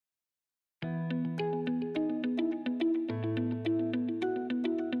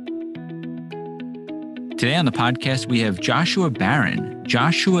Today on the podcast, we have Joshua Barron.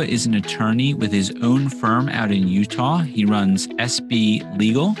 Joshua is an attorney with his own firm out in Utah. He runs SB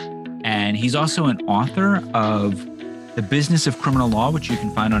Legal, and he's also an author of The Business of Criminal Law, which you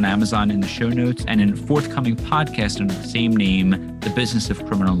can find on Amazon in the show notes, and in a forthcoming podcast under the same name, The Business of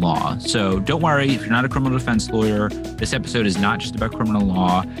Criminal Law. So don't worry, if you're not a criminal defense lawyer, this episode is not just about criminal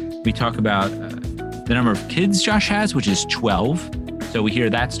law. We talk about the number of kids Josh has, which is 12. So we hear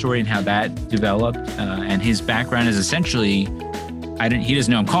that story and how that developed, and his background is essentially, he doesn't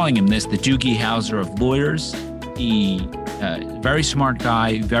know I'm calling him this, the Doogie Howser of lawyers. He, very smart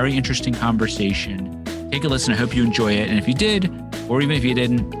guy, very interesting conversation. Take a listen. I hope you enjoy it. And if you did, or even if you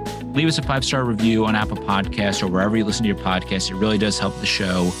didn't, leave us a 5-star review on Apple Podcasts or wherever you listen to your podcast. It really does help the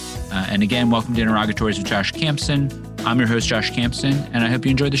show. And again, welcome to Interrogatories with Josh Campson. I'm your host, Josh Campson, and I hope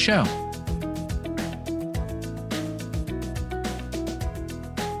you enjoy the show.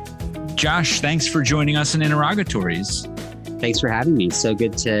 Josh, thanks for joining us in Interrogatories. Thanks for having me. So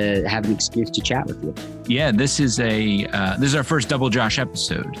good to have an excuse to chat with you. Yeah, this is our first double Josh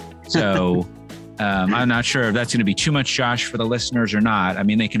episode. So I'm not sure if that's going to be too much Josh for the listeners or not. I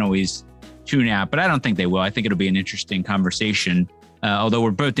mean, they can always tune out, but I don't think they will. I think it'll be an interesting conversation. Although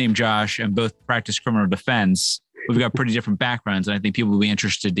we're both named Josh and both practice criminal defense, we've got pretty different backgrounds. And I think people will be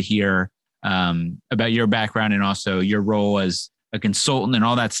interested to hear about your background and also your role as a consultant and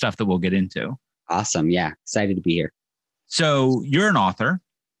all that stuff that we'll get into. Awesome. Yeah. Excited to be here. So you're an author.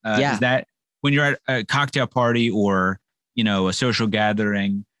 Yeah. Is that when you're at a cocktail party or, a social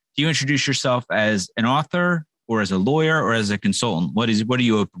gathering, do you introduce yourself as an author or as a lawyer or as a consultant? What are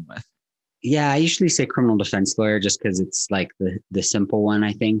you open with? Yeah. I usually say criminal defense lawyer just because it's like the simple one,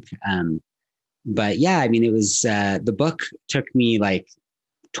 I think. But yeah, I mean, it was, the book took me like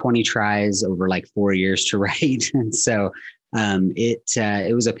 20 tries over like 4 years to write. And so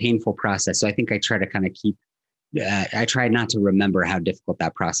it was a painful process. So I think I try to kind of I try not to remember how difficult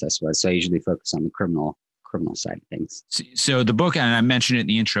that process was. So I usually focus on the criminal side of things. So the book, and I mentioned it in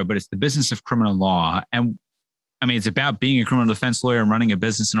the intro, but it's The Business of Criminal Law. And I mean, it's about being a criminal defense lawyer and running a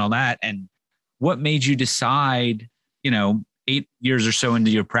business and all that. And what made you decide, 8 years or so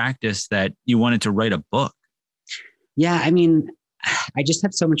into your practice that you wanted to write a book? Yeah, I mean, I just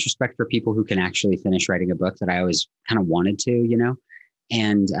have so much respect for people who can actually finish writing a book that I always kind of wanted to,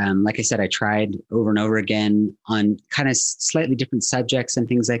 And like I said, I tried over and over again on kind of slightly different subjects and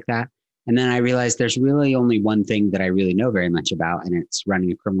things like that. And then I realized there's really only one thing that I really know very much about, and it's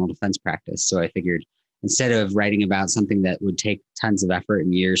running a criminal defense practice. So I figured instead of writing about something that would take tons of effort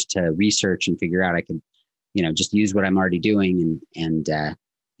and years to research and figure out, I could, just use what I'm already doing. And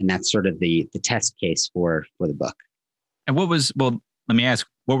that's sort of the test case for the book. And let me ask,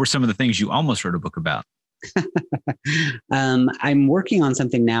 what were some of the things you almost wrote a book about? I'm working on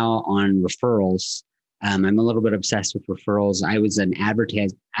something now on referrals. I'm a little bit obsessed with referrals. I was an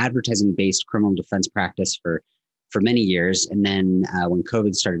advertising-based criminal defense practice for many years. And then when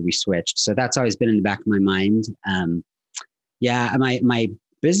COVID started, we switched. So that's always been in the back of my mind. My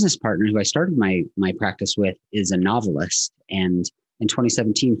business partner who I started my practice with is a novelist. And in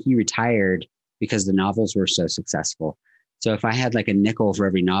 2017, he retired because the novels were so successful. So if I had like a nickel for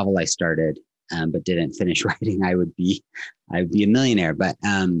every novel I started, but didn't finish writing, I would be a millionaire. But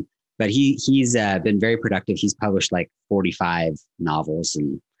he's been very productive. He's published like 45 novels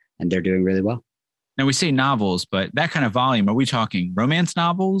and they're doing really well. Now we say novels, but that kind of volume, are we talking romance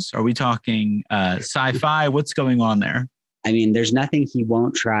novels? Are we talking sci-fi? What's going on there? I mean, there's nothing he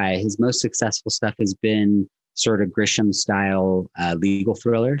won't try. His most successful stuff has been sort of Grisham style legal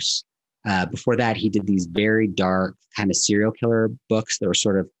thrillers. Before that, he did these very dark kind of serial killer books that were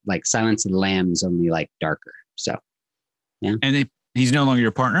sort of like Silence of the Lambs, only like darker. So, yeah. And he's no longer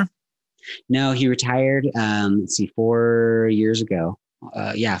your partner? No, he retired, 4 years ago.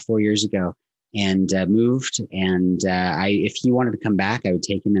 4 years ago, and moved. And if he wanted to come back, I would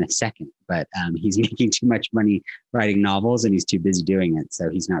take him in a second. But he's making too much money writing novels and he's too busy doing it. So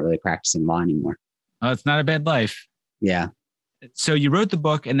he's not really practicing law anymore. Oh, it's not a bad life. Yeah. So you wrote the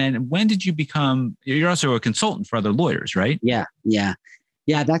book, and then when did you you're also a consultant for other lawyers, right? Yeah.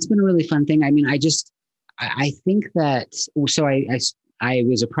 That's been a really fun thing. I mean, I think that, so I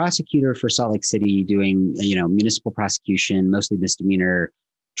was a prosecutor for Salt Lake City doing, municipal prosecution, mostly misdemeanor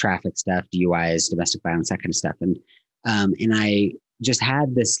traffic stuff, DUIs, domestic violence, that kind of stuff. And I just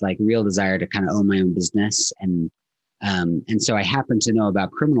had this like real desire to kind of own my own business. And so I happened to know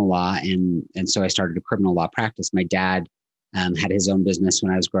about criminal law. And so I started a criminal law practice. My dad had his own business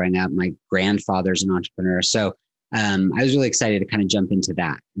when I was growing up. My grandfather's an entrepreneur. So I was really excited to kind of jump into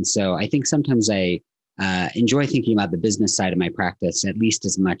that. And so I think sometimes I enjoy thinking about the business side of my practice at least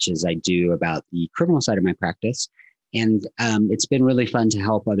as much as I do about the criminal side of my practice. And it's been really fun to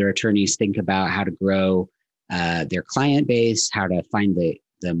help other attorneys think about how to grow their client base, how to find the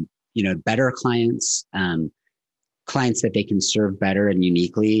better clients, clients that they can serve better and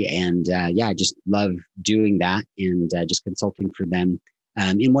uniquely. And I just love doing that and just consulting for them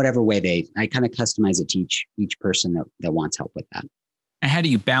in whatever way I kind of customize it to each person that wants help with that. And how do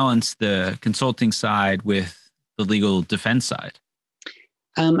you balance the consulting side with the legal defense side?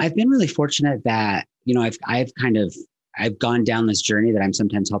 I've been really fortunate that, I've gone down this journey that I'm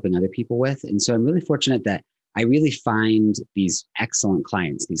sometimes helping other people with. And so I'm really fortunate that I really find these excellent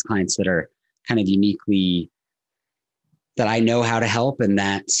clients, these clients that are kind of uniquely, that I know how to help and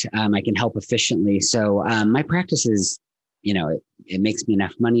that I can help efficiently. So my practice is, it makes me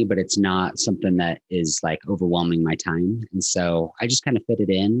enough money, but it's not something that is like overwhelming my time. And so I just kind of fit it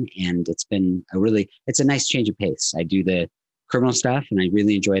in, and it's been it's a nice change of pace. I do the criminal stuff and I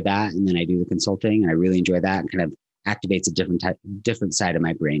really enjoy that. And then I do the consulting and I really enjoy that, and kind of activates a different side of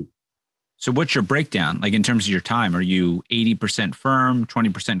my brain. So what's your breakdown? Like in terms of your time, are you 80% firm,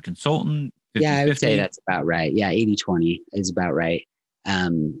 20% consultant? 50, yeah, I would 50? say that's about right. Yeah. 80-20 is about right.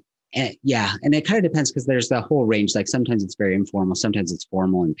 And it kind of depends because there's the whole range. Like sometimes it's very informal, sometimes it's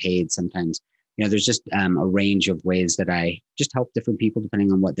formal and paid. Sometimes, there's just a range of ways that I just help different people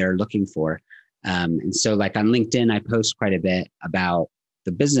depending on what they're looking for. And so like on LinkedIn, I post quite a bit about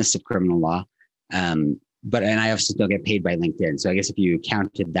the business of criminal law. And I also still get paid by LinkedIn. So I guess if you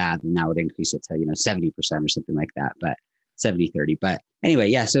counted that, then that would increase it to, 70% or something like that, but 70-30. But anyway,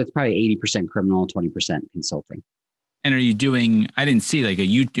 yeah. So it's probably 80% criminal, 20% consulting. And are you doing, I didn't see like are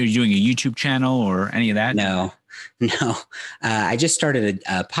you doing a YouTube channel or any of that? No. I just started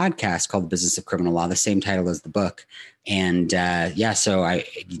a podcast called The Business of Criminal Law, the same title as the book. And so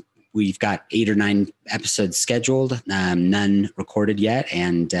we've got 8 or 9 episodes scheduled, none recorded yet.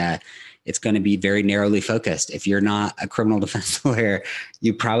 And it's going to be very narrowly focused. If you're not a criminal defense lawyer,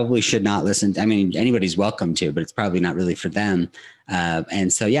 you probably should not listen. I mean, anybody's welcome to, but it's probably not really for them.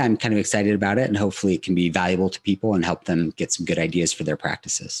 And so, I'm kind of excited about it, and hopefully it can be valuable to people and help them get some good ideas for their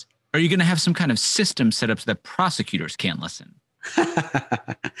practices. Are you going to have some kind of system set up so that prosecutors can't listen?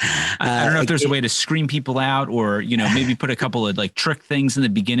 I don't know if there's a way to screen people out, or, maybe put a couple of like trick things in the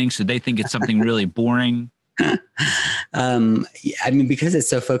beginning so they think it's something really boring. Because it's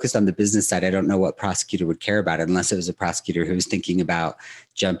so focused on the business side, I don't know what prosecutor would care about it unless it was a prosecutor who was thinking about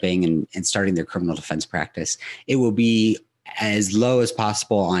jumping and starting their criminal defense practice. It will be as low as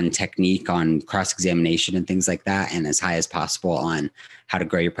possible on technique, on cross-examination and things like that, and as high as possible on how to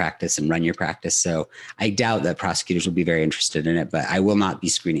grow your practice and run your practice. So I doubt that prosecutors will be very interested in it, but I will not be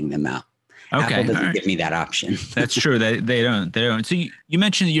screening them out. Okay. Apple doesn't give me that option. That's true. They don't. So you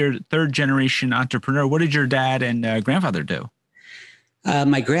mentioned you're third generation entrepreneur. What did your dad and grandfather do?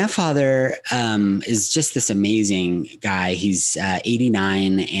 My grandfather is just this amazing guy. He's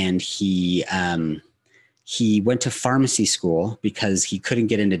 89, and he went to pharmacy school because he couldn't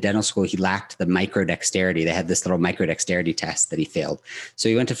get into dental school. He lacked the microdexterity. They had this little microdexterity test that he failed. So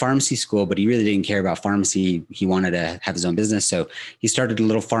he went to pharmacy school, but he really didn't care about pharmacy. He wanted to have his own business. So he started a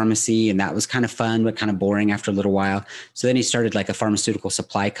little pharmacy, and that was kind of fun, but kind of boring after a little while. So then he started like a pharmaceutical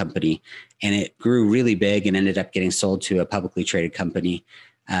supply company, and it grew really big and ended up getting sold to a publicly traded company.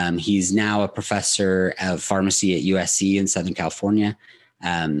 He's now a professor of pharmacy at USC in Southern California.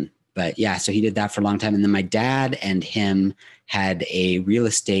 So he did that for a long time. And then my dad and him had a real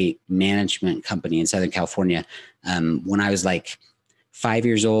estate management company in Southern California. When I was like 5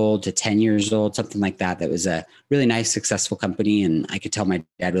 years old to 10 years old, something like that, that was a really nice, successful company. And I could tell my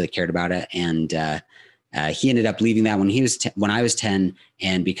dad really cared about it. And he ended up leaving that when I was 10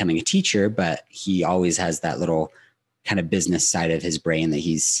 and becoming a teacher, but he always has that little kind of business side of his brain that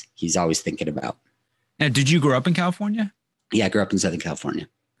he's always thinking about. Now, did you grow up in California? Yeah, I grew up in Southern California.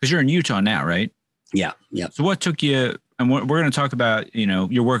 Because you're in Utah now, right? Yeah. So what took you, and we're going to talk about,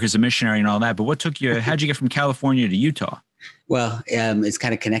 your work as a missionary and all that, but what took you, how'd you get from California to Utah? Well, it's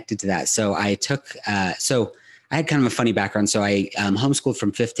kind of connected to that. So I had kind of a funny background. So I homeschooled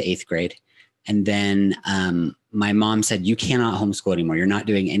from 5th to 8th grade. And then my mom said, you cannot homeschool anymore. You're not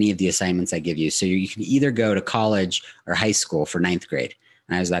doing any of the assignments I give you. So you can either go to college or high school for 9th grade.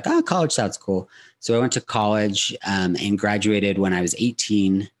 And I was like, college sounds cool. So I went to college and graduated when I was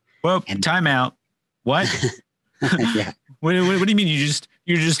 18. Well, time out. What? Yeah. What do you mean?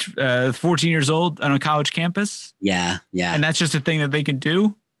 You're just 14 years old on a college campus? Yeah. And that's just a thing that they can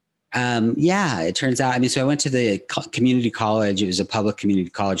do? It turns out. So I went to the community college. It was a public community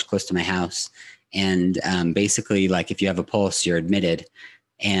college close to my house. And basically, like if you have a pulse, you're admitted.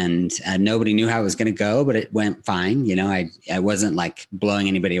 and nobody knew how it was going to go, but it went fine. You know, I wasn't like blowing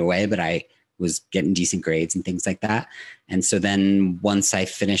anybody away, but I was getting decent grades and things like that. And so then once I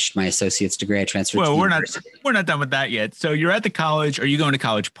finished my associate's degree, I transferred. Well, we're not done with that yet. So you're at the college. Are you going to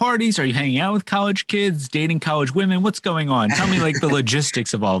college parties? Are you hanging out with college kids, dating college women? What's going on? Tell me like the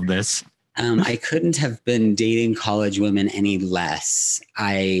logistics of all of this. I couldn't have been dating college women any less.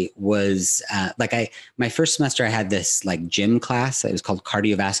 I was my first semester, I had this like gym class. It was called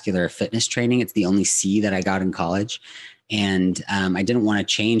cardiovascular fitness training. It's the only C that I got in college. And I didn't want to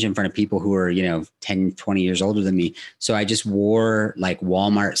change in front of people who were, 10, 20 years older than me. So I just wore like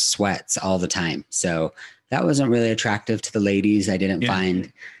Walmart sweats all the time. So that wasn't really attractive to the ladies. I didn't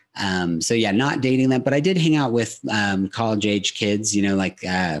find. So yeah, not dating them, but I did hang out with college age kids,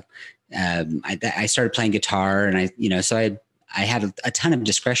 I started playing guitar and so I had a ton of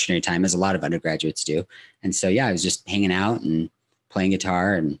discretionary time, as a lot of undergraduates do. And so, yeah, I was just hanging out and playing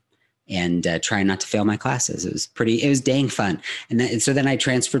guitar and trying not to fail my classes. It was dang fun. And so then I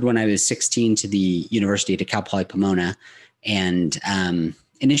transferred when I was 16 to the university, to Cal Poly Pomona. And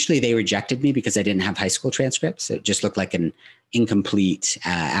initially they rejected me because I didn't have high school transcripts. It just looked like an incomplete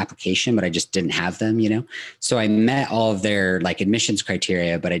application, but I just didn't have them, So I met all of their like admissions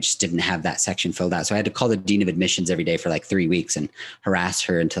criteria, but I just didn't have that section filled out. So I had to call the dean of admissions every day for like 3 weeks and harass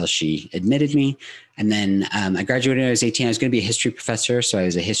her until she admitted me. And then I graduated when I was 18. I was going to be a history professor, so I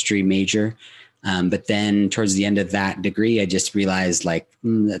was a history major. But then towards the end of that degree, I just realized like,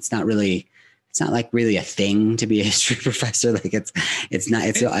 it's not like really a thing to be a history professor. Like it's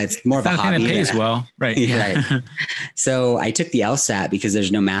more of a hobby. It pays well, right? Yeah. Right. So I took the LSAT because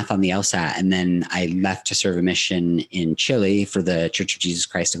there's no math on the LSAT. And then I left to serve a mission in Chile for the Church of Jesus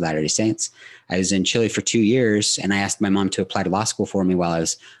Christ of Latter-day Saints. I was in Chile for 2 years and I asked my mom to apply to law school for me while I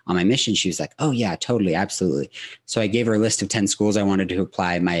was on my mission. She was like, oh yeah, totally. Absolutely. So I gave her a list of 10 schools I wanted to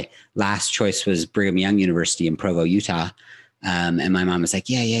apply. My last choice was Brigham Young University in Provo, Utah. And my mom was like,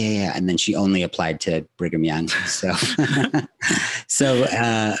 yeah. And then she only applied to Brigham Young. So,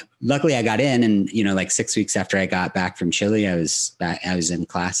 luckily I got in, and, like 6 weeks after I got back from Chile, I was in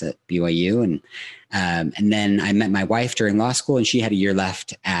class at BYU. And then I met my wife during law school, and she had a year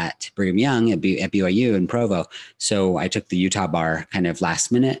left at Brigham Young at BYU in Provo. So I took the Utah bar kind of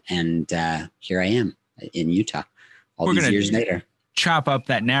last minute, and here I am in Utah all these years later. Chop up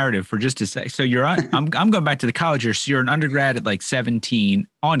that narrative for just a sec. So I'm going back to the college years. So you're an undergrad at like 17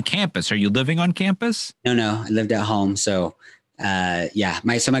 on campus. Are you living on campus? No, I lived at home. So my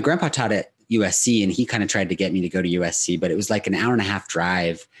grandpa taught at USC, and he kind of tried to get me to go to USC, but it was like an hour and a half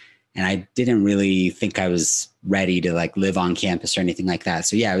drive. And I didn't really think I was ready to like live on campus or anything like that.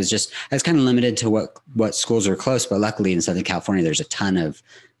 So yeah, I was kind of limited to what schools were close, but luckily in Southern California, there's a ton of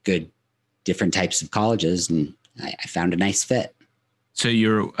good different types of colleges, and I found a nice fit. So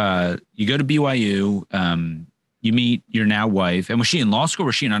you go to BYU, you meet your now wife, and was she in law school or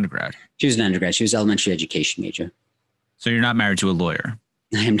was she an undergrad? She was an undergrad. She was elementary education major. So you're not married to a lawyer?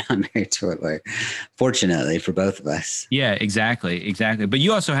 I am not married to a lawyer, fortunately for both of us. Yeah, exactly. But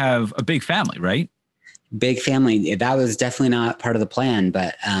you also have a big family, right? Big family. That was definitely not part of the plan.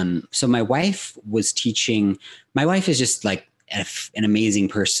 But so my wife was teaching. My wife is just like an amazing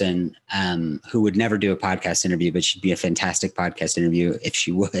person who would never do a podcast interview, but she'd be a fantastic podcast interview if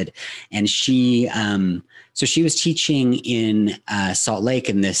she would. And she, so she was teaching in Salt Lake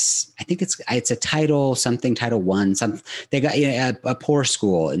in this, I think it's a Title I, they got a poor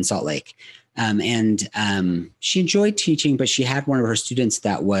school in Salt Lake. And she enjoyed teaching, but she had one of her students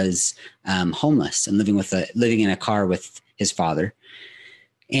that was homeless and living in a car with his father.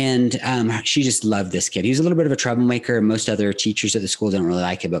 And she just loved this kid. He was a little bit of a troublemaker. Most other teachers at the school didn't really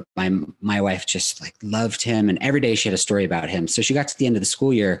like him, but my wife just like loved him. And every day she had a story about him. So she got to the end of the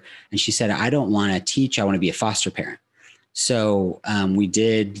school year and she said, I don't want to teach. I want to be a foster parent. So we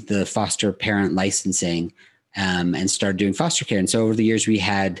did the foster parent licensing and started doing foster care. And so over the years we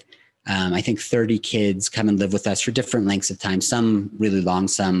had, I think 30 kids come and live with us for different lengths of time, some really long,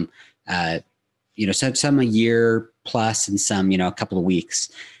 some some a year plus and some, a couple of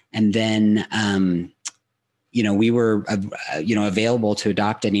weeks. And then, we were, available to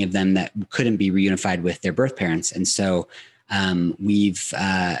adopt any of them that couldn't be reunified with their birth parents. And so we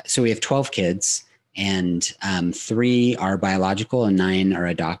have 12 kids, and 3 are biological and 9 are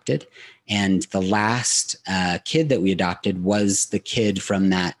adopted. And the last kid that we adopted was the kid from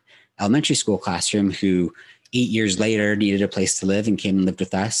that elementary school classroom who 8 years later needed a place to live and came and lived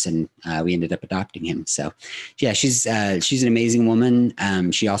with us, and we ended up adopting him. So yeah, she's an amazing woman.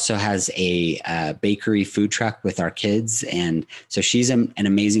 She also has a bakery food truck with our kids. And so she's an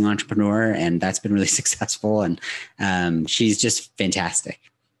amazing entrepreneur, and that's been really successful. And she's just fantastic.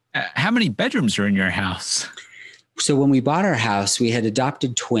 How many bedrooms are in your house? So when we bought our house, we had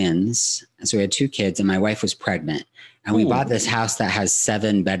adopted twins. And so we had two kids and my wife was pregnant. And we bought this house that has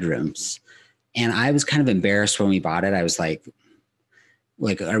 7 bedrooms. And I was kind of embarrassed when we bought it. I was like,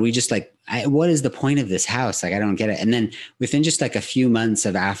 are we just like, what is the point of this house? Like, I don't get it. And then within just like a few months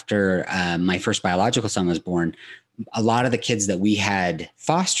of after my first biological son was born, a lot of the kids that we had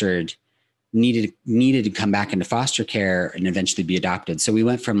fostered needed to come back into foster care and eventually be adopted. So we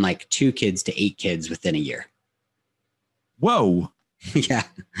went from like 2 kids to 8 kids within a year. Whoa. Yeah.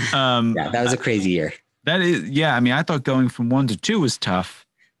 Yeah, that was a crazy year. That is, yeah. I mean, I thought going from 1 to 2 was tough.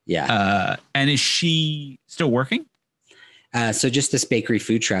 Yeah. And is she still working? So just this bakery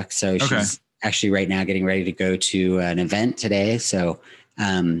food truck. So she's actually right now getting ready to go to an event today. So,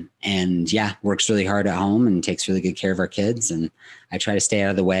 and yeah, works really hard at home and takes really good care of our kids. And I try to stay out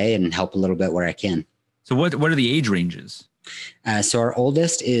of the way and help a little bit where I can. So what are the age ranges? So our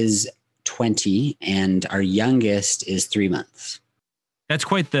oldest is 20 and our youngest is 3 months. That's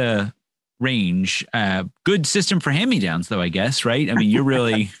quite the range. Good system for hand-me-downs though, I guess, right? I mean, you're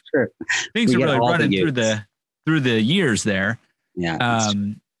really, sure. Things are really running through the years there. Yeah.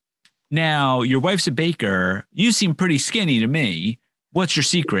 Now your wife's a baker. You seem pretty skinny to me. What's your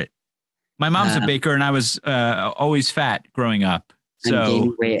secret? My mom's a baker and I was always fat growing up. So I'm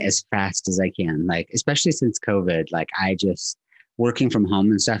gaining weight as fast as I can, like, especially since COVID, like I just working from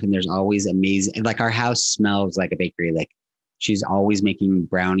home and stuff. And there's always amazing, like our house smells like a bakery. Like she's always making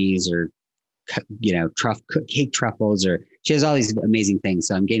brownies or, cake truffles, or she has all these amazing things.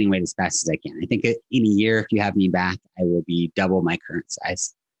 So I'm gaining weight as fast as I can. I think in a year, if you have me back, I will be double my current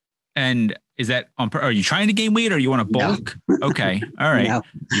size. And is that are you trying to gain weight or you want to bulk? No. Okay. All right. No.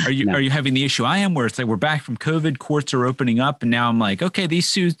 Are you having the issue I am where it's like, we're back from COVID, courts are opening up. And now I'm like, okay, these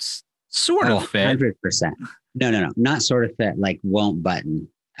suits sort of fit. 100%. No, not sort of fit, like won't button.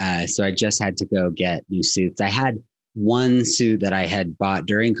 So I just had to go get new suits. I had one suit that I had bought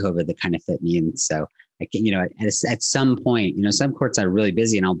during COVID that kind of fit me. And so I can, at some point, some courts are really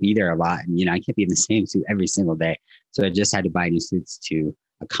busy and I'll be there a lot. And, I can't be in the same suit every single day. So I just had to buy new suits to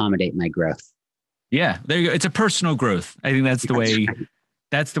accommodate my growth. Yeah, there you go. It's a personal growth. I think that's the way,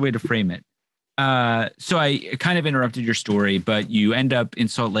 that's the way to frame it. So I kind of interrupted your story, but you end up in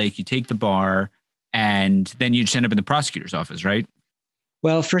Salt Lake, you take the bar, and then you just end up in the prosecutor's office, right?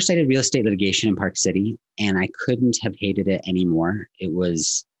 Well, first I did real estate litigation in Park City, and I couldn't have hated it anymore. It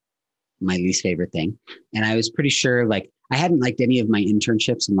was my least favorite thing. And I was pretty sure, like, I hadn't liked any of my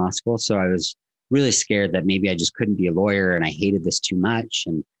internships in law school. So I was really scared that maybe I just couldn't be a lawyer and I hated this too much.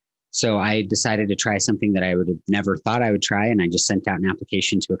 And so I decided to try something that I would have never thought I would try. And I just sent out an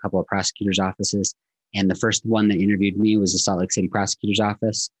application to a couple of prosecutors' offices. And the first one that interviewed me was the Salt Lake City prosecutor's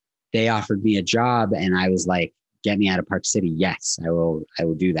office. They offered me a job and I was like, get me out of Park City. Yes, I will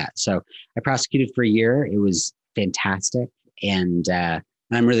do that. So I prosecuted for a year. It was fantastic. And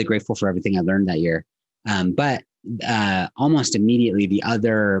I'm really grateful for everything I learned that year. But almost immediately, the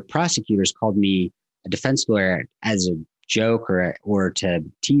other prosecutors called me a defense lawyer as a joke or to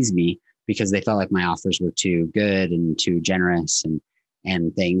tease me because they felt like my offers were too good and too generous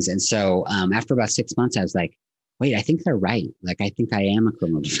and things. And so after about 6 months, I was like, wait, I think they're right. Like, I think I am a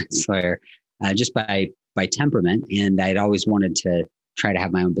criminal defense lawyer just by temperament. And I'd always wanted to try to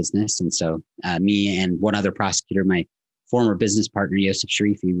have my own business. And so me and one other prosecutor, my former business partner, Yosef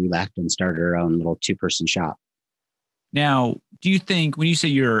Sharifi, we left and started our own little 2-person shop. Now, do you think when you say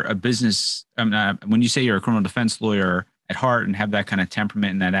you're a business, when you say you're a criminal defense lawyer at heart and have that kind of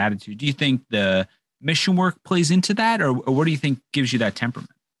temperament and that attitude, do you think the mission work plays into that, or what do you think gives you that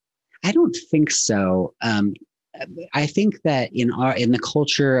temperament? I don't think so. I think that in the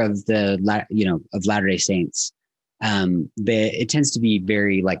culture of of Latter-day Saints, it tends to be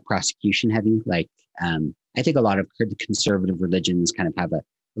very like prosecution heavy. Like I think a lot of conservative religions kind of have a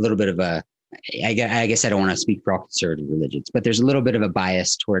little bit of a. I guess I don't want to speak for all conservative religions, but there's a little bit of a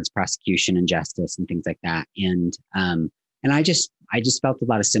bias towards prosecution and justice and things like that. And I just felt a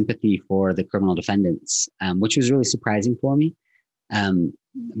lot of sympathy for the criminal defendants, which was really surprising for me.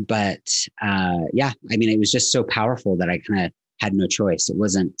 But yeah, I mean, it was just so powerful that I kind of had no choice. It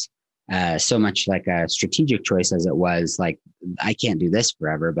wasn't so much like a strategic choice as it was like, I can't do this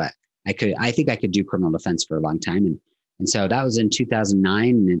forever, but I think I could do criminal defense for a long time. And so that was in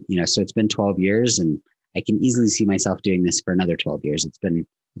 2009, and, so it's been 12 years and I can easily see myself doing this for another 12 years. It's been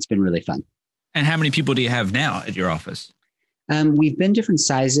really fun. And how many people do you have now at your office? We've been different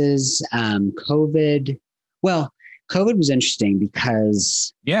sizes. COVID was interesting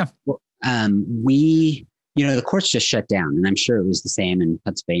because the courts just shut down, and I'm sure it was the same in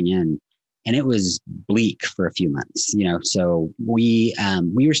Pennsylvania. And and it was bleak for a few months, So we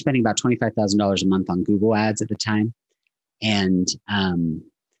were spending about $25,000 a month on Google ads at the time, and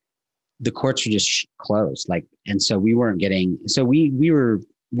the courts were just closed. And so we weren't getting. So we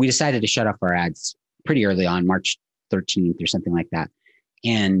decided to shut off our ads pretty early on, March 13th or something like that,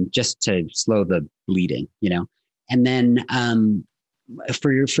 and just to slow the bleeding, And then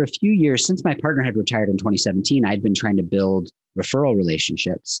for a few years, since my partner had retired in 2017, I'd been trying to build referral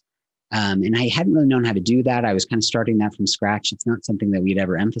relationships. And I hadn't really known how to do that. I was kind of starting that from scratch. It's not something that we'd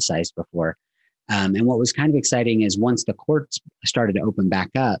ever emphasized before. And what was kind of exciting is once the courts started to open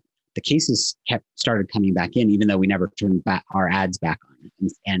back up, the cases started coming back in, even though we never turned back our ads back on.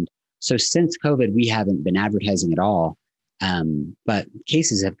 And so since COVID, we haven't been advertising at all. But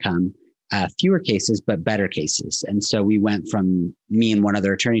cases have come, fewer cases, but better cases. And so we went from me and one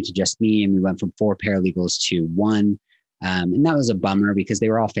other attorney to just me, and we went from 4 paralegals to 1. And that was a bummer because they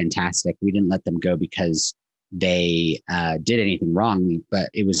were all fantastic. We didn't let them go because they did anything wrong, but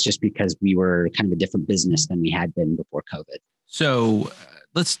it was just because we were kind of a different business than we had been before COVID. So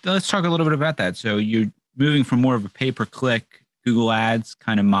let's talk a little bit about that. So you're moving from more of a pay-per-click Google Ads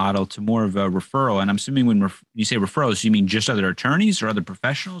kind of model to more of a referral. And I'm assuming when you say referrals, you mean just other attorneys or other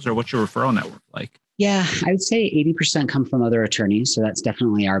professionals, or what's your referral network like? Yeah, I would say 80% come from other attorneys. So that's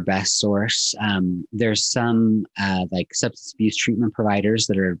definitely our best source. There's some like substance abuse treatment providers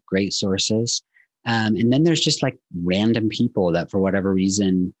that are great sources. And then there's just like random people that for whatever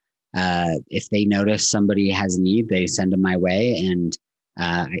reason, if they notice somebody has a need, they send them my way. And,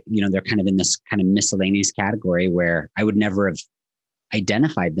 they're kind of in this kind of miscellaneous category where I would never have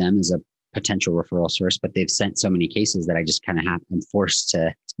identified them as a potential referral source, but they've sent so many cases that I just kind of am forced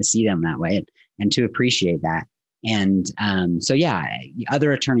to see them that way and to appreciate that. And so, yeah,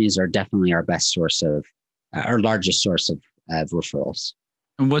 other attorneys are definitely our best source of, our largest source of referrals.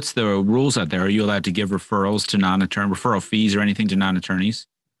 And what's the rules out there? Are you allowed to give referrals to referral fees or anything to non-attorneys?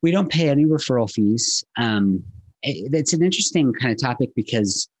 We don't pay any referral fees. It's an interesting kind of topic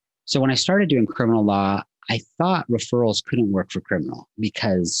because, so when I started doing criminal law, I thought referrals couldn't work for criminal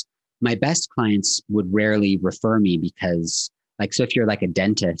because my best clients would rarely refer me because, so if you're like a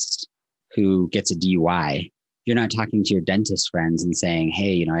dentist who gets a DUI, you're not talking to your dentist friends and saying,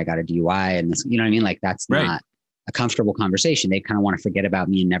 hey, I got a DUI and this, you know what I mean? Like that's right. Not a comfortable conversation. They kind of want to forget about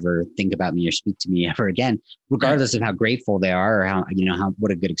me and never think about me or speak to me ever again, regardless of how grateful they are or how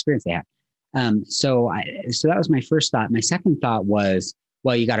what a good experience they have. So that was my first thought. My second thought was,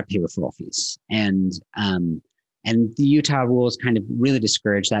 well, you got to pay referral fees. And the Utah rules kind of really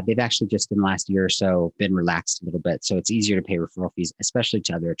discourage that. They've actually just in the last year or so been relaxed a little bit. So it's easier to pay referral fees, especially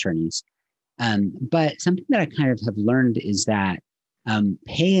to other attorneys. But something that I kind of have learned is that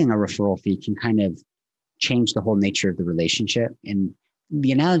paying a referral fee can kind of change the whole nature of the relationship. And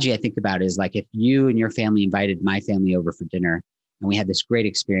the analogy I think about is like if you and your family invited my family over for dinner and we had this great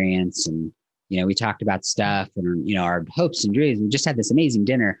experience and we talked about stuff and, our hopes and dreams. We just had this amazing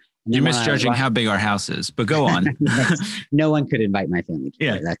dinner. And you're misjudging how big our house is, but go on. No one could invite my family.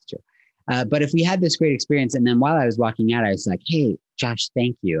 Yeah, that's true. But if we had this great experience, and then while I was walking out, I was like, hey, Josh,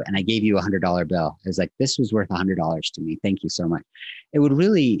 thank you. And I gave you $100 bill. I was like, this was worth $100 to me. Thank you so much. It would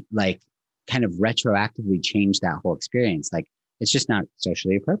really kind of retroactively change that whole experience. It's just not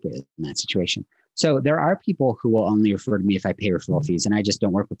socially appropriate in that situation. So there are people who will only refer to me if I pay referral fees, and I just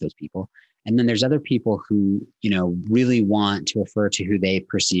don't work with those people. And then there's other people who, really want to refer to who they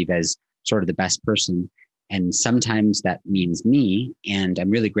perceive as sort of the best person. And sometimes that means me, and I'm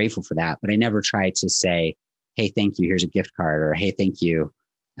really grateful for that. But I never try to say, hey, thank you, here's a gift card, or hey, thank you.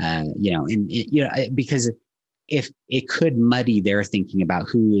 Because if it could muddy their thinking about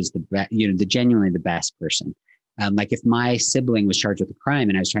who is the genuinely the best person. Like if my sibling was charged with a crime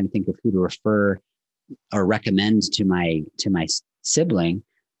and I was trying to think of who to refer or recommend to my sibling,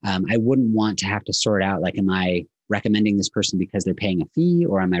 I wouldn't want to have to sort out, am I recommending this person because they're paying a fee,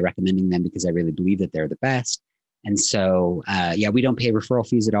 or am I recommending them because I really believe that they're the best? And so, we don't pay referral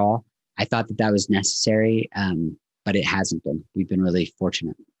fees at all. I thought that was necessary, but it hasn't been. We've been really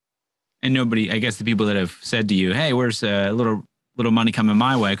fortunate. And nobody, I guess the people that have said to you, hey, where's a little money coming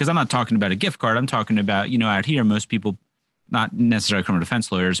my way? Because I'm not talking about a gift card. I'm talking about, out here, most people, not necessarily criminal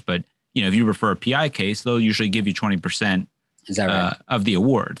defense lawyers, but, if you refer a PI case, they'll usually give you 20% Is that right? Of the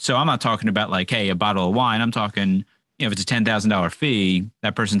award. So I'm not talking about hey, a bottle of wine. I'm talking, if it's a $10,000 fee,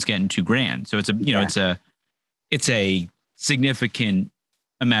 that person's getting $2,000. So it's a significant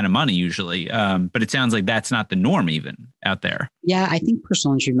amount of money usually. But it sounds like that's not the norm even out there. Yeah, I think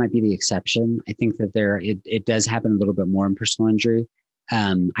personal injury might be the exception. I think that it does happen a little bit more in personal injury.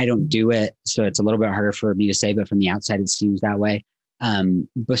 I don't do it, so it's a little bit harder for me to say, but from the outside, it seems that way.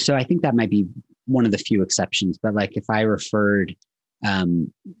 But so I think that might be one of the few exceptions. But like if I referred,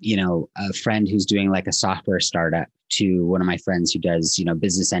 a friend who's doing like a software startup to one of my friends who does,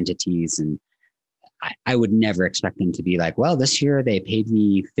 business entities, and I would never expect them to be like, well, this year they paid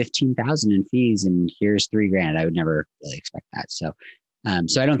me 15,000 in fees and here's $3,000. I would never really expect that. So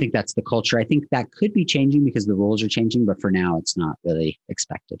I don't think that's the culture. I think that could be changing because the rules are changing, but for now it's not really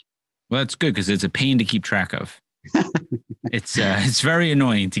expected. Well, that's good because it's a pain to keep track of. It's very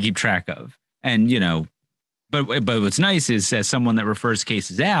annoying to keep track of. And, but what's nice is as someone that refers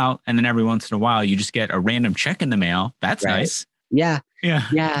cases out, and then every once in a while you just get a random check in the mail. That's right. Nice. Yeah.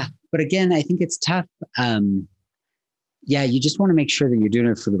 But again, I think it's tough. You just want to make sure that you're doing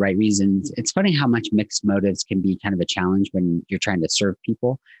it for the right reasons. It's funny how much mixed motives can be kind of a challenge when you're trying to serve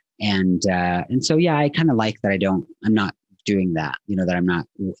people. And so, I kind of like that I'm not doing that,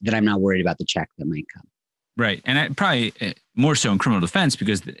 that I'm not worried about the check that might come. Right. And I probably more so in criminal defense,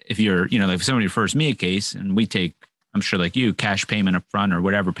 because if you're, like if somebody refers me a case and we take, I'm sure like you, cash payment up front or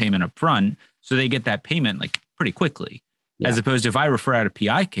whatever payment up front. So they get that payment like pretty quickly. Yeah. As opposed to if I refer out a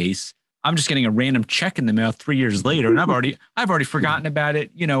PI case, I'm just getting a random check in the mail 3 years later. And I've already forgotten about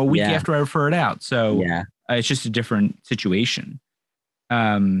it, a week after I refer it out. So it's just a different situation.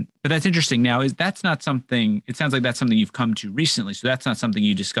 But that's interesting. Now, that's not something, it sounds like that's something you've come to recently. So that's not something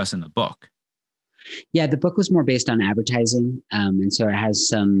you discuss in the book. Yeah, the book was more based on advertising. And so it has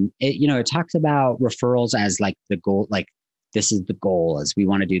it talks about referrals as like the goal, like this is the goal, as we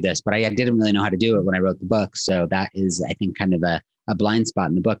want to do this. But I didn't really know how to do it when I wrote the book. So that is, I think, kind of a blind spot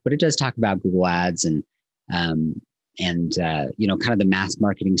in the book. But it does talk about Google Ads and kind of the mass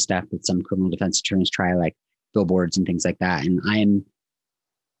marketing stuff that some criminal defense attorneys try, like billboards and things like that. And I am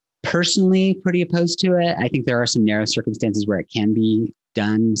personally pretty opposed to it. I think there are some narrow circumstances where it can be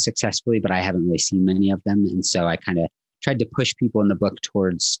done successfully, but I haven't really seen many of them. And so I kind of tried to push people in the book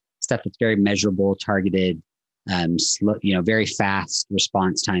towards stuff that's very measurable, targeted, slow, very fast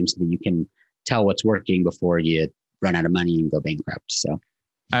response time so that you can tell what's working before you run out of money and go bankrupt. So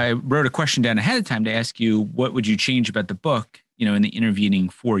I wrote a question down ahead of time to ask you, what would you change about the book, in the intervening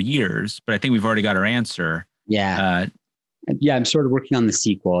 4 years? But I think we've already got our answer. Yeah. I'm sort of working on the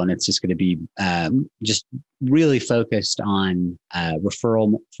sequel, and it's just going to be just really focused on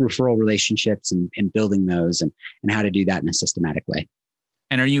referral relationships and building those and how to do that in a systematic way.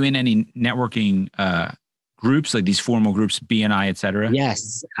 And are you in any networking groups, like these formal groups, BNI, et cetera?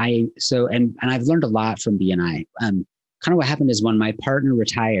 Yes. And I've learned a lot from BNI. Kind of what happened is when my partner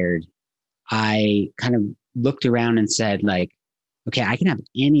retired, I kind of looked around and said, like, okay, I can have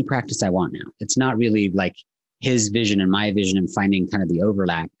any practice I want now. It's not really like his vision and my vision and finding kind of the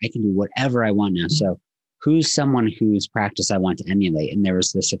overlap. I can do whatever I want now. So who's someone whose practice I want to emulate? And there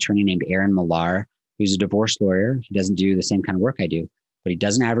was this attorney named Aaron Millar, who's a divorce lawyer. He doesn't do the same kind of work I do, but he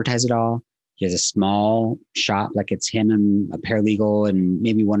doesn't advertise at all. He has a small shop, like it's him and a paralegal and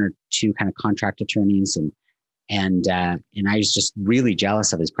maybe one or two kind of contract attorneys. And I was just really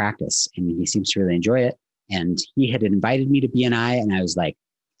jealous of his practice, and he seems to really enjoy it. And he had invited me to BNI, and I was like,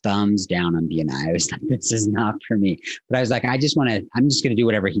 thumbs down on BNI. I was like, this is not for me. But I was like, I'm just going to do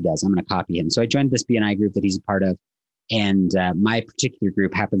whatever he does. I'm going to copy him. So I joined this BNI group that he's a part of. And my particular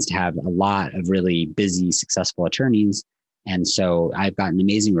group happens to have a lot of really busy, successful attorneys. And so I've gotten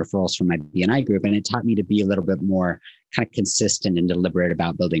amazing referrals from my BNI group, and it taught me to be a little bit more kind of consistent and deliberate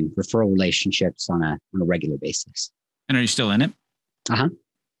about building referral relationships on a regular basis. And are you still in it? Uh-huh.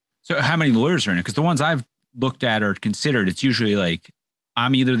 So how many lawyers are in it? Because the ones I've looked at or considered, it's usually like,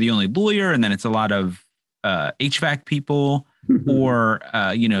 I'm either the only lawyer, and then it's a lot of HVAC people, or,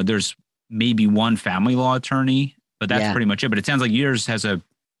 there's maybe one family law attorney, but that's pretty much it. But it sounds like yours has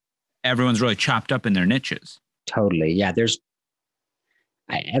everyone's really chopped up in their niches. Totally. Yeah.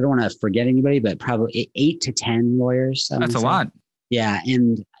 I don't want to forget anybody, but probably 8 to 10 lawyers. That's a lot. Yeah.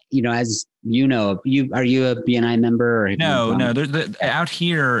 And, as are you a BNI member? Or no. Out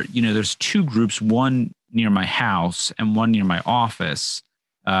here, there's two groups, one near my house and one near my office.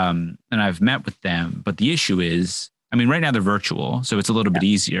 And I've met with them, but the issue is, right now they're virtual, so it's a little bit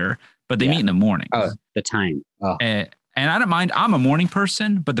easier, but they meet in the morning. Oh, the time. Oh. And I don't mind. I'm a morning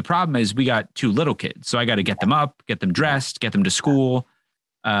person, but the problem is we got 2 little kids, so I got to get them up, get them dressed, get them to school.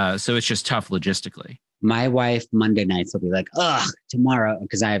 So it's just tough logistically. My wife Monday nights will be like, tomorrow,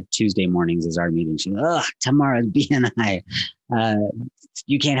 because I have Tuesday mornings as our meeting. She's like, tomorrow's BNI.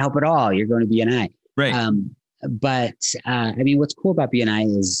 You can't help it all. You're going to BNI. Right. But what's cool about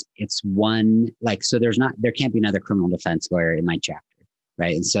BNI is it's one, so there can't be another criminal defense lawyer in my chapter.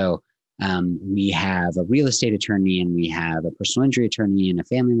 Right. And so we have a real estate attorney, and we have a personal injury attorney, and a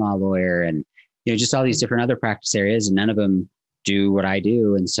family law lawyer, and, just all these different other practice areas. And none of them do what I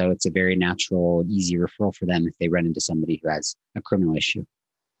do. And so it's a very natural, easy referral for them if they run into somebody who has a criminal issue.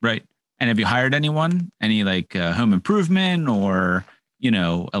 Right. And have you hired anyone, any like home improvement or,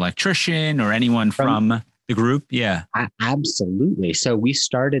 electrician or anyone from the group? Yeah. Absolutely. So we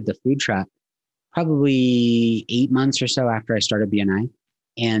started the food truck probably 8 months or so after I started BNI.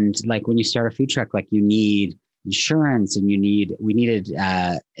 And like when you start a food truck, like you need insurance and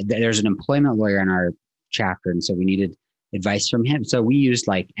there's an employment lawyer in our chapter. And so we needed advice from him. So we used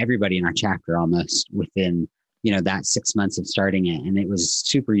like everybody in our chapter almost within, that 6 months of starting it. And it was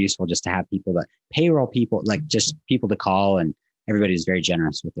super useful just to have people that payroll people, like just people to call, and everybody was very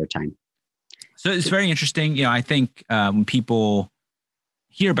generous with their time. So it's very interesting. I think when people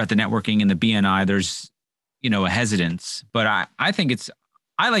hear about the networking and the BNI, there's, a hesitance, but I think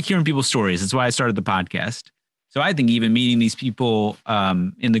I like hearing people's stories. That's why I started the podcast. So I think even meeting these people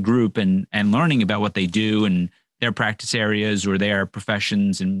in the group and learning about what they do and their practice areas or their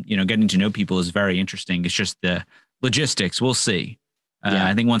professions and, getting to know people is very interesting. It's just the logistics. We'll see.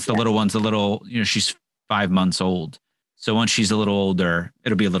 I think once the little one's she's 5 months old. So once she's a little older,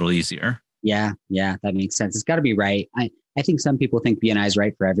 it'll be a little easier. Yeah, that makes sense. It's got to be right. I think some people think BNI is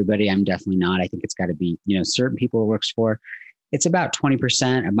right for everybody. I'm definitely not. I think it's got to be, certain people it works for. It's about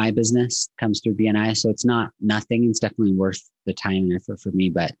 20% of my business comes through BNI. So it's not nothing. It's definitely worth the time and effort for me.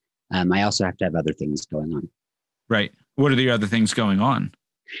 But I also have to have other things going on. Right. What are the other things going on?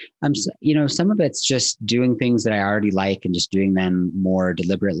 Some of it's just doing things that I already like and just doing them more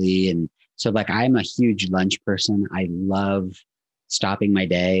deliberately. And so like, I'm a huge lunch person. I love stopping my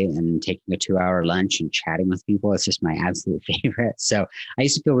day and taking a 2-hour lunch and chatting with people. It's just my absolute favorite. So I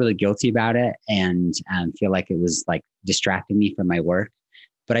used to feel really guilty about it and feel like it was like distracting me from my work.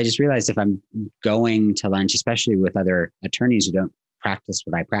 But I just realized if I'm going to lunch, especially with other attorneys who don't practice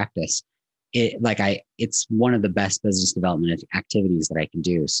what I practice, it's one of the best business development activities that I can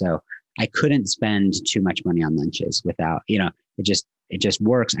do. So I couldn't spend too much money on lunches without, it just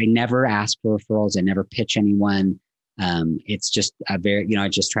works. I never ask for referrals. I never pitch anyone. It's just I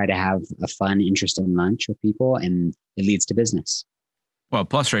just try to have a fun, interesting lunch with people, and it leads to business. Well,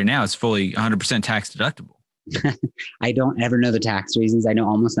 plus right now it's fully 100% tax deductible. I don't ever know the tax reasons. I know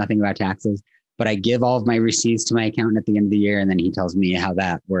almost nothing about taxes, but I give all of my receipts to my accountant at the end of the year, and then he tells me how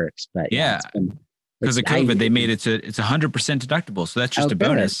that works. But because of COVID, they made it's 100% deductible, so that's just a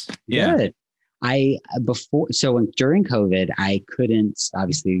bonus. Good. Yeah. Good. During COVID, I couldn't,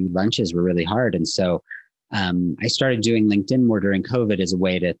 obviously lunches were really hard. And so I started doing LinkedIn more during COVID as a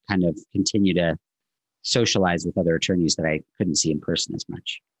way to kind of continue to socialize with other attorneys that I couldn't see in person as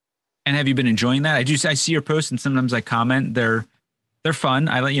much. And have you been enjoying that? I see your posts and sometimes I comment. They're fun.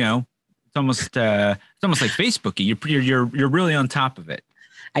 It's almost like Facebook-y. You're really on top of it.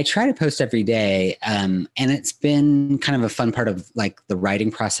 I try to post every day. And it's been kind of a fun part of like the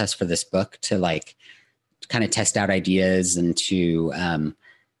writing process for this book to like kind of test out ideas and to,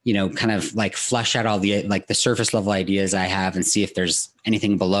 kind of like flush out all the surface level ideas I have and see if there's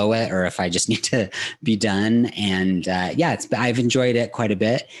anything below it or if I just need to be done. And I've enjoyed it quite a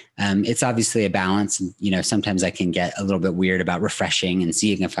bit. It's obviously a balance. Sometimes I can get a little bit weird about refreshing and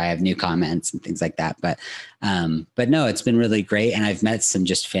seeing if I have new comments and things like that. But no, it's been really great. And I've met some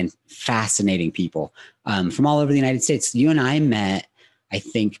just fascinating people from all over the United States. You and I met, I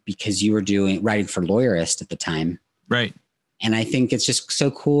think, because you were writing for Lawyerist at the time. Right. And I think it's just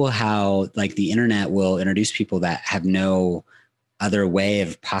so cool how like the internet will introduce people that have no other way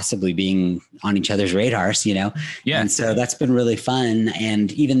of possibly being on each other's radars, Yeah. And so that's been really fun.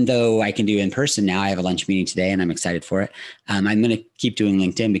 And even though I can do in person now, I have a lunch meeting today and I'm excited for it. I'm going to keep doing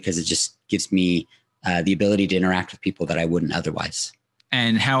LinkedIn because it just gives me the ability to interact with people that I wouldn't otherwise.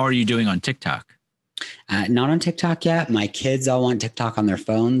 And how are you doing on TikTok? Not on TikTok yet. My kids all want TikTok on their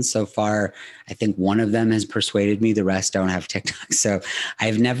phones. So far, I think one of them has persuaded me. The rest don't have TikTok. So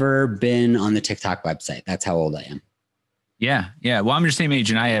I've never been on the TikTok website. That's how old I am. Yeah. Well, I'm your same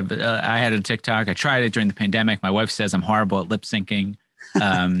age and I had a TikTok. I tried it during the pandemic. My wife says I'm horrible at lip syncing.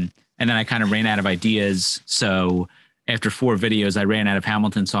 And then I kind of ran out of ideas. So after 4 videos, I ran out of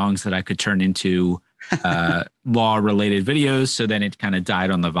Hamilton songs that I could turn into law related videos. So then it kind of died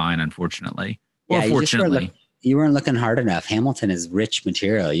on the vine, unfortunately. Yeah, fortunately, you weren't looking hard enough. Hamilton is rich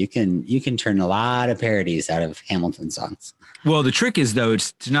material. You can turn a lot of parodies out of Hamilton songs. Well, the trick is though,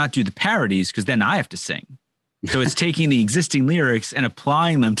 it's to not do the parodies because then I have to sing. So it's taking the existing lyrics and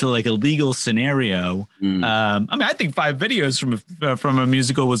applying them to like a legal scenario. I think 5 videos from a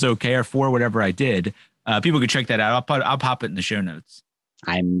musical was okay, or 4, whatever I did. People could check that out. I'll pop it in the show notes.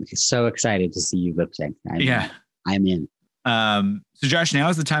 I'm so excited to see you lip sync. I'm in. So Josh, now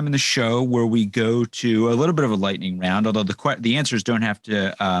is the time in the show where we go to a little bit of a lightning round, although the answers don't have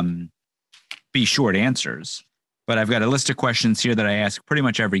to be short answers. But I've got a list of questions here that I ask pretty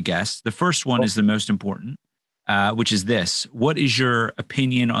much every guest. The first one is the most important, which is this. What is your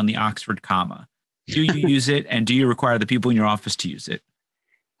opinion on the Oxford comma? Do you use it, and do you require the people in your office to use it?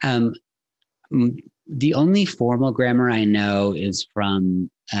 The only formal grammar I know is from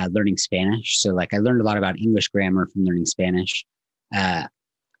learning Spanish. So like I learned a lot about English grammar from learning Spanish.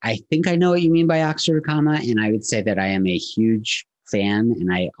 I think I know what you mean by Oxford comma, and I would say that I am a huge fan,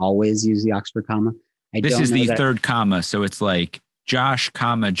 and I always use the Oxford comma. This is the third comma, so it's like Josh,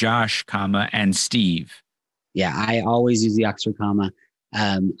 comma, and Steve. Yeah, I always use the Oxford comma.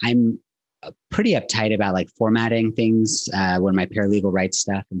 I'm pretty uptight about like formatting things when my paralegal writes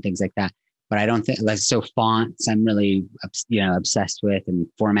stuff and things like that. But I don't think like so fonts I'm really obsessed with, and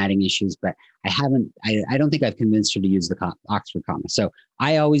formatting issues. But I don't think I've convinced her to use the Oxford comma. So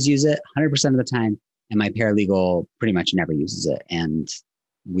I always use it 100% of the time, and my paralegal pretty much never uses it, and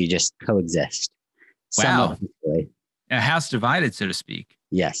we just coexist. Wow, a house divided, so to speak.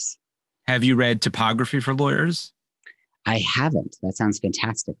 Yes. Have you read Topography for Lawyers? I haven't. That sounds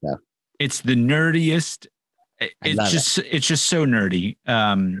fantastic, though. It's the nerdiest. It's just so nerdy.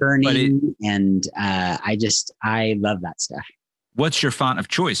 Turning, and I love that stuff. What's your font of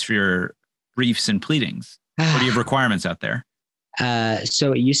choice for your briefs and pleadings? What do you have requirements out there?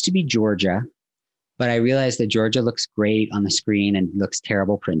 So it used to be Georgia, but I realized that Georgia looks great on the screen and looks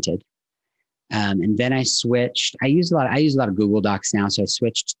terrible printed. And then I switched. I use a lot of Google Docs now, so I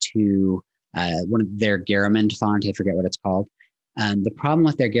switched to one of their Garamond font. I forget what it's called. The problem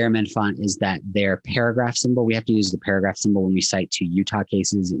with their Garamond font is that their paragraph symbol, we have to use the paragraph symbol when we cite to Utah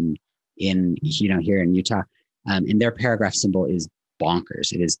cases in here in Utah. And their paragraph symbol is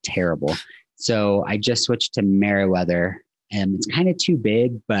bonkers. It is terrible. So I just switched to Meriwether, and it's kind of too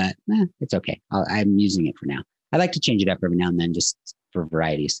big, but it's okay. I'm using it for now. I like to change it up every now and then just for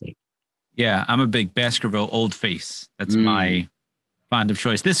variety's sake. Yeah, I'm a big Baskerville Old Face. That's my font of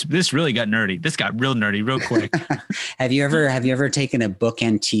choice. This really got nerdy. This got real nerdy real quick. Have you ever taken a Book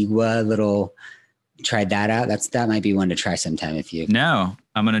Antigua tried that out? That might be one to try sometime if you. No,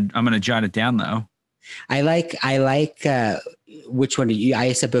 I'm gonna jot it down though. I like which one did you?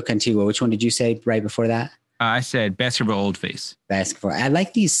 I said Book Antigua. Which one did you say right before that? I said Baskerville Old Face. Baskerville. I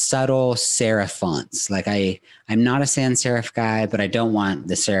like these subtle serif fonts. Like I'm not a sans serif guy, but I don't want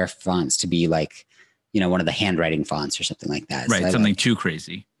the serif fonts to be like, one of the handwriting fonts or something like that. Right. So something too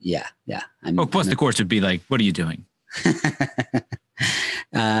crazy. Yeah. Plus the course would be like, what are you doing?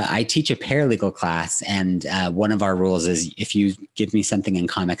 I teach a paralegal class, and one of our rules is if you give me something in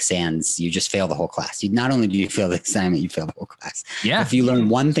Comic Sans, you just fail the whole class. Not only do you fail the assignment, you fail the whole class. Yeah. If you learn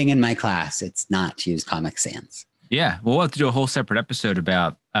one thing in my class, it's not to use Comic Sans. Yeah. Well, we'll have to do a whole separate episode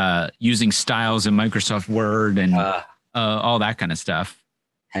about using styles in Microsoft Word and all that kind of stuff.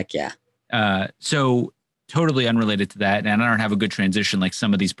 Heck yeah. So totally unrelated to that, and I don't have a good transition like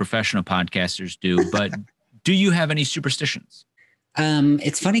some of these professional podcasters do, but do you have any superstitions?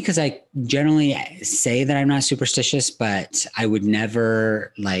 It's funny because I generally say that I'm not superstitious, but I would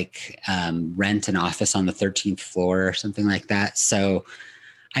never rent an office on the 13th floor or something like that. So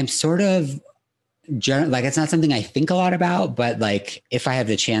I'm sort of it's not something I think a lot about, but if I have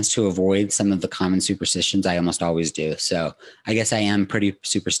the chance to avoid some of the common superstitions, I almost always do. So I guess I am pretty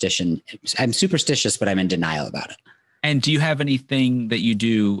I'm superstitious, but I'm in denial about it. And do you have anything that you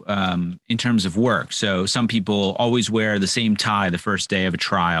do in terms of work? So some people always wear the same tie the first day of a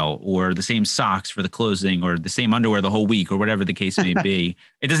trial, or the same socks for the closing, or the same underwear the whole week, or whatever the case may be.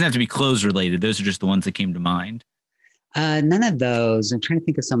 It doesn't have to be clothes related. Those are just the ones that came to mind. None of those. I'm trying to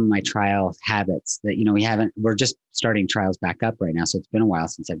think of some of my trial habits that, we're just starting trials back up right now. So it's been a while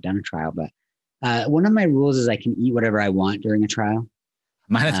since I've done a trial, but one of my rules is I can eat whatever I want during a trial.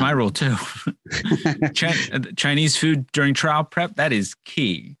 That's my rule too. Chinese food during trial prep, that is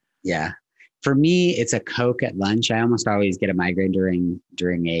key. Yeah. For me, it's a Coke at lunch. I almost always get a migraine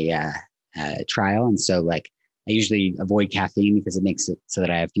during a trial. And so I usually avoid caffeine because it makes it so that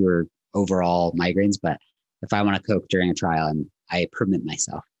I have fewer overall migraines. But if I want a Coke during a trial, I permit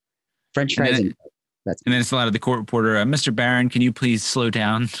myself. French fries and Coke. And then it's a lot of the court reporter, Mr. Barron, can you please slow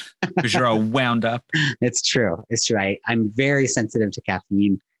down? Because you're all wound up. It's true. I'm very sensitive to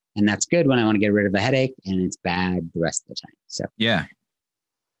caffeine, and that's good when I want to get rid of a headache, and it's bad the rest of the time. So yeah.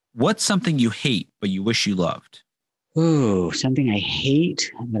 What's something you hate, but you wish you loved? Ooh, something I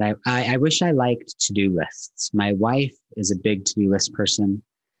hate that I wish I liked to-do lists. My wife is a big to-do list person.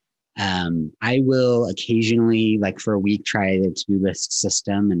 I will occasionally, for a week, try the to-do list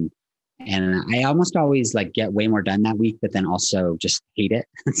system, And I almost always like get way more done that week, but then also just hate it.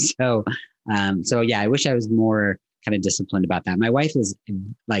 So yeah, I wish I was more kind of disciplined about that. My wife is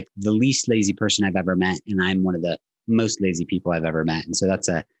like the least lazy person I've ever met, and I'm one of the most lazy people I've ever met. And so that's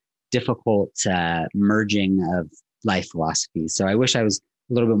a difficult merging of life philosophies. So I wish I was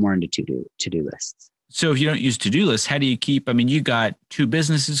a little bit more into to-do lists. So if you don't use to-do lists, how do you keep, I mean, you got 2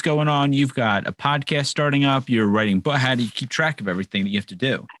 businesses going on, you've got a podcast starting up, you're writing, but how do you keep track of everything that you have to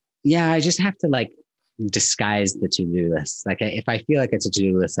do? Yeah, I just have to like disguise the to-do list. Like if I feel like it's a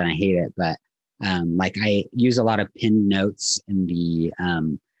to-do list, then I hate it. But like I use a lot of pinned notes in the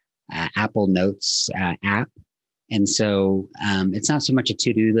Apple Notes app. And so it's not so much a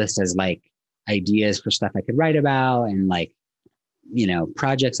to-do list as like ideas for stuff I could write about and like,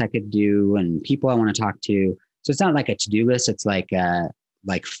 projects I could do and people I want to talk to. So it's not like a to-do list. It's like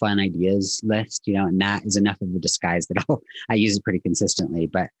fun ideas list, and that is enough of a disguise that I use it pretty consistently.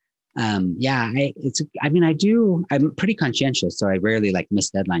 But I'm pretty conscientious. So I rarely like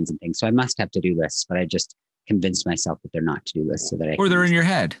miss deadlines and things. So I must have to-do lists, but I just convinced myself that they're not to-do lists so that or they're in your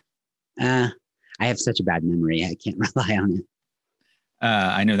head. I have such a bad memory. I can't rely on it.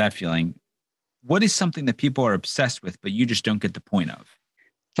 I know that feeling. What is something that people are obsessed with, but you just don't get the point of?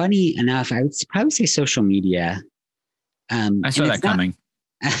 Funny enough, I would probably say social media. I saw that coming.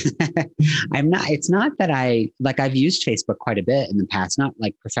 It's not that I've used Facebook quite a bit in the past, not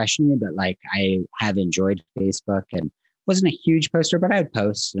like professionally, but like I have enjoyed Facebook and wasn't a huge poster, but I would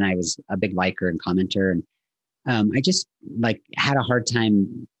post and I was a big liker and commenter. And I just like had a hard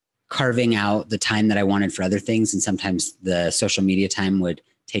time carving out the time that I wanted for other things. And sometimes the social media time would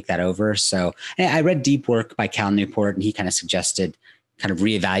take that over. So I read Deep Work by Cal Newport, and he kind of suggested kind of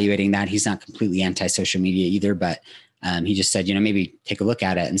reevaluating that. He's not completely anti-social media either, but he just said, maybe take a look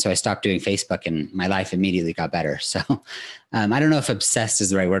at it. And so I stopped doing Facebook and my life immediately got better. So I don't know if obsessed is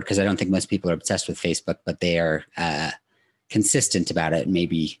the right word, because I don't think most people are obsessed with Facebook, but they are consistent about it. And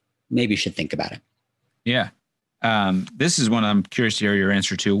maybe should think about it. Yeah. This is one I'm curious to hear your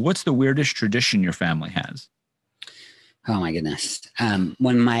answer to. What's the weirdest tradition your family has? Oh my goodness.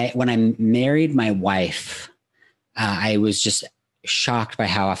 When I married my wife, I was just shocked by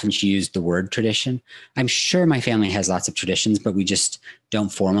how often she used the word tradition. I'm sure my family has lots of traditions, but we just don't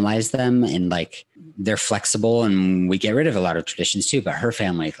formalize them, and like they're flexible and we get rid of a lot of traditions too. But her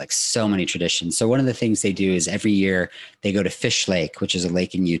family, like so many traditions. So one of the things they do is every year they go to Fish Lake, which is a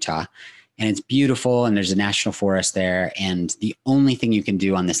lake in Utah. And it's beautiful, and there's a national forest there. And the only thing you can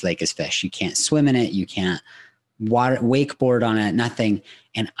do on this lake is fish. You can't swim in it. You can't wakeboard on it, nothing.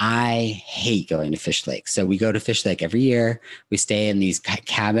 And I hate going to Fish Lake. So we go to Fish Lake every year. We stay in these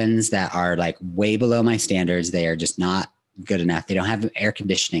cabins that are like way below my standards. They are just not good enough. They don't have air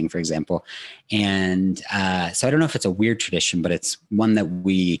conditioning, for example. And so I don't know if it's a weird tradition, but it's one that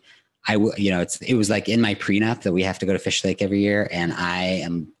it was like in my prenup that we have to go to Fish Lake every year. And I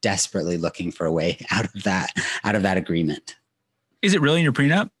am desperately looking for a way out of that agreement. Is it really in your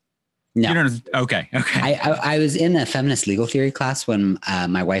prenup? No. You don't. Okay. I was in a feminist legal theory class when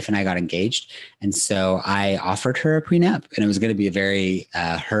my wife and I got engaged. And so I offered her a prenup, and it was going to be a very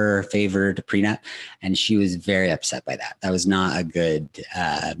her favored prenup. And she was very upset by that. That was not a good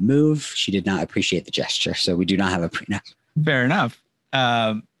move. She did not appreciate the gesture. So we do not have a prenup. Fair enough.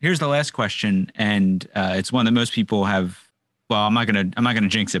 Here's the last question. And it's one that most people have. Well, I'm not gonna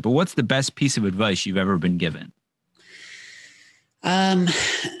jinx it, but what's the best piece of advice you've ever been given?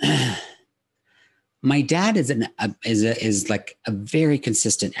 My dad is like a very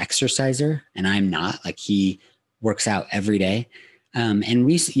consistent exerciser, and I'm not. Like, he works out every day. And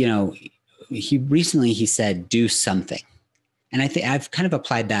recently he said, do something. And I think I've kind of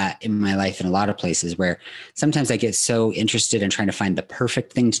applied that in my life in a lot of places, where sometimes I get so interested in trying to find the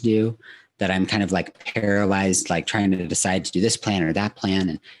perfect thing to do that I'm kind of like paralyzed, like trying to decide to do this plan or that plan,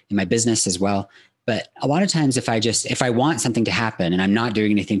 and in my business as well. But a lot of times if I want something to happen and I'm not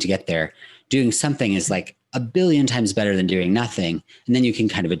doing anything to get there, doing something is like a billion times better than doing nothing. And then you can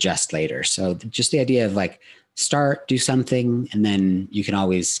kind of adjust later. So just the idea of like start, do something, and then you can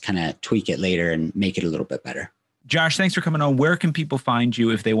always kind of tweak it later and make it a little bit better. Josh, thanks for coming on. Where can people find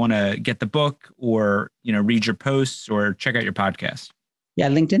you if they want to get the book or, read your posts or check out your podcast? Yeah,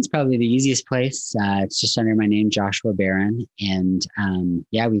 LinkedIn's probably the easiest place. It's just under my name, Joshua Barron. And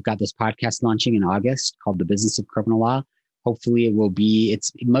we've got this podcast launching in August called The Business of Criminal Law. Hopefully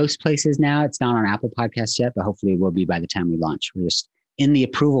it's most places now. It's not on Apple Podcasts yet, but hopefully it will be by the time we launch. We're just in the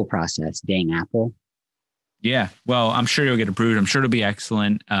approval process. Dang, Apple. Yeah, well, I'm sure you'll get approved. I'm sure it'll be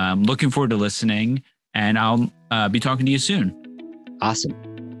excellent. Looking forward to listening, and I'll be talking to you soon. Awesome.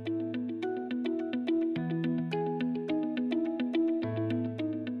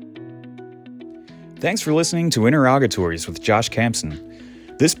 Thanks for listening to Interrogatories with Josh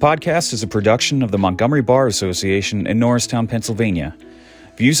Campson. This podcast is a production of the Montgomery Bar Association in Norristown, Pennsylvania.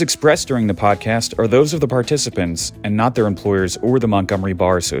 Views expressed during the podcast are those of the participants and not their employers or the Montgomery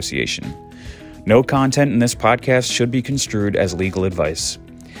Bar Association. No content in this podcast should be construed as legal advice.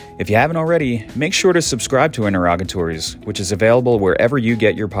 If you haven't already, make sure to subscribe to Interrogatories, which is available wherever you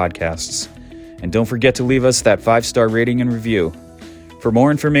get your podcasts. And don't forget to leave us that 5-star rating and review. For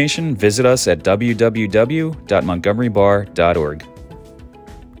more information, visit us at www.montgomerybar.org.